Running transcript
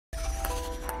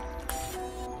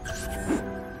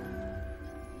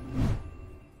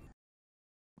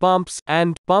pumps,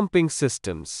 and pumping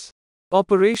systems.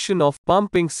 Operation of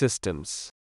pumping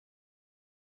systems.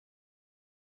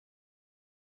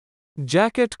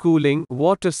 Jacket cooling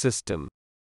water system.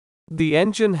 The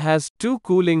engine has two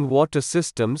cooling water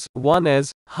systems, one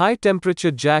is high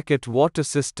temperature jacket water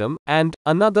system and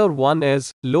another one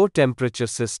is low temperature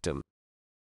system.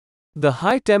 The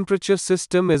high temperature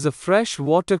system is a fresh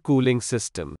water cooling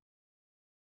system.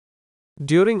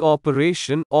 During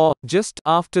operation or just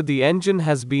after the engine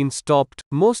has been stopped,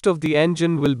 most of the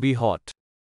engine will be hot.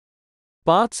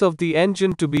 Parts of the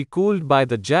engine to be cooled by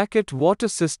the jacket water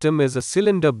system is a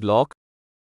cylinder block,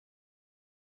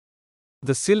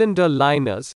 the cylinder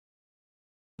liners,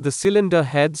 the cylinder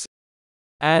heads,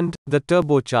 and the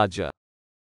turbocharger.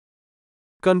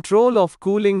 Control of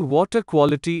cooling water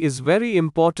quality is very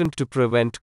important to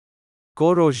prevent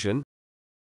corrosion,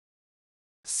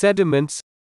 sediments,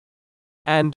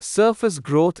 and surface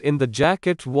growth in the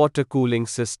jacket water cooling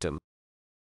system.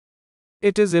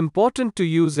 It is important to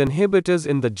use inhibitors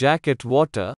in the jacket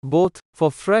water, both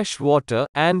for fresh water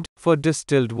and for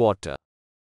distilled water.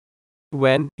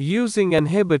 When using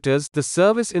inhibitors, the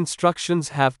service instructions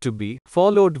have to be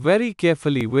followed very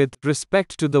carefully with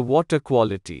respect to the water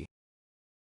quality.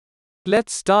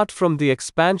 Let's start from the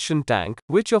expansion tank,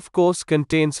 which of course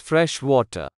contains fresh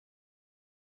water.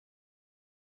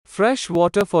 Fresh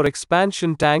water for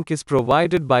expansion tank is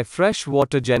provided by fresh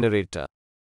water generator.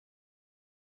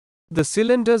 The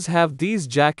cylinders have these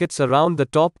jackets around the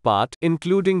top part,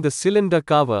 including the cylinder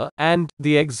cover, and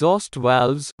the exhaust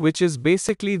valves, which is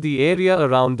basically the area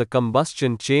around the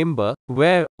combustion chamber,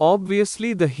 where,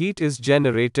 obviously, the heat is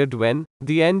generated when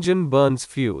the engine burns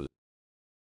fuel.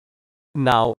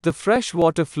 Now, the fresh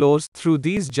water flows through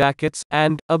these jackets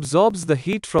and absorbs the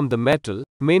heat from the metal,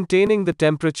 maintaining the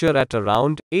temperature at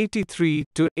around 83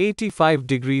 to 85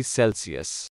 degrees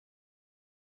Celsius.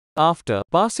 After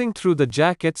passing through the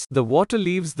jackets, the water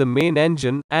leaves the main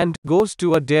engine and goes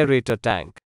to a deaerator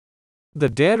tank. The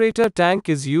deaerator tank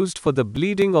is used for the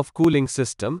bleeding of cooling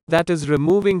system, that is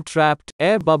removing trapped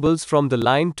air bubbles from the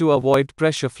line to avoid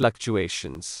pressure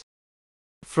fluctuations.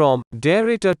 From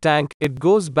deaerator tank, it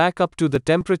goes back up to the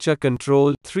temperature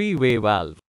control three-way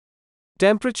valve.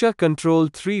 Temperature control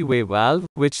three-way valve,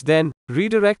 which then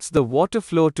redirects the water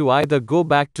flow to either go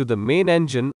back to the main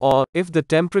engine, or, if the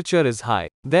temperature is high,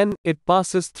 then it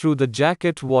passes through the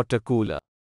jacket water cooler.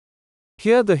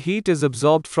 Here the heat is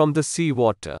absorbed from the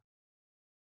seawater.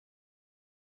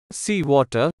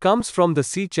 Seawater comes from the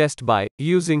sea chest by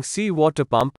using seawater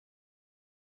pump,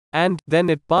 and then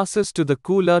it passes to the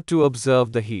cooler to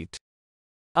absorb the heat.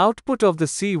 Output of the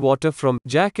seawater from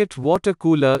jacket water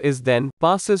cooler is then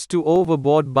passes to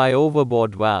overboard by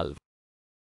overboard valve.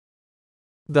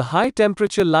 The high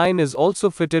temperature line is also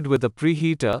fitted with a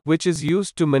preheater, which is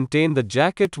used to maintain the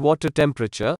jacket water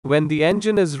temperature when the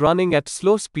engine is running at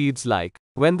slow speeds, like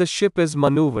when the ship is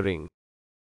maneuvering.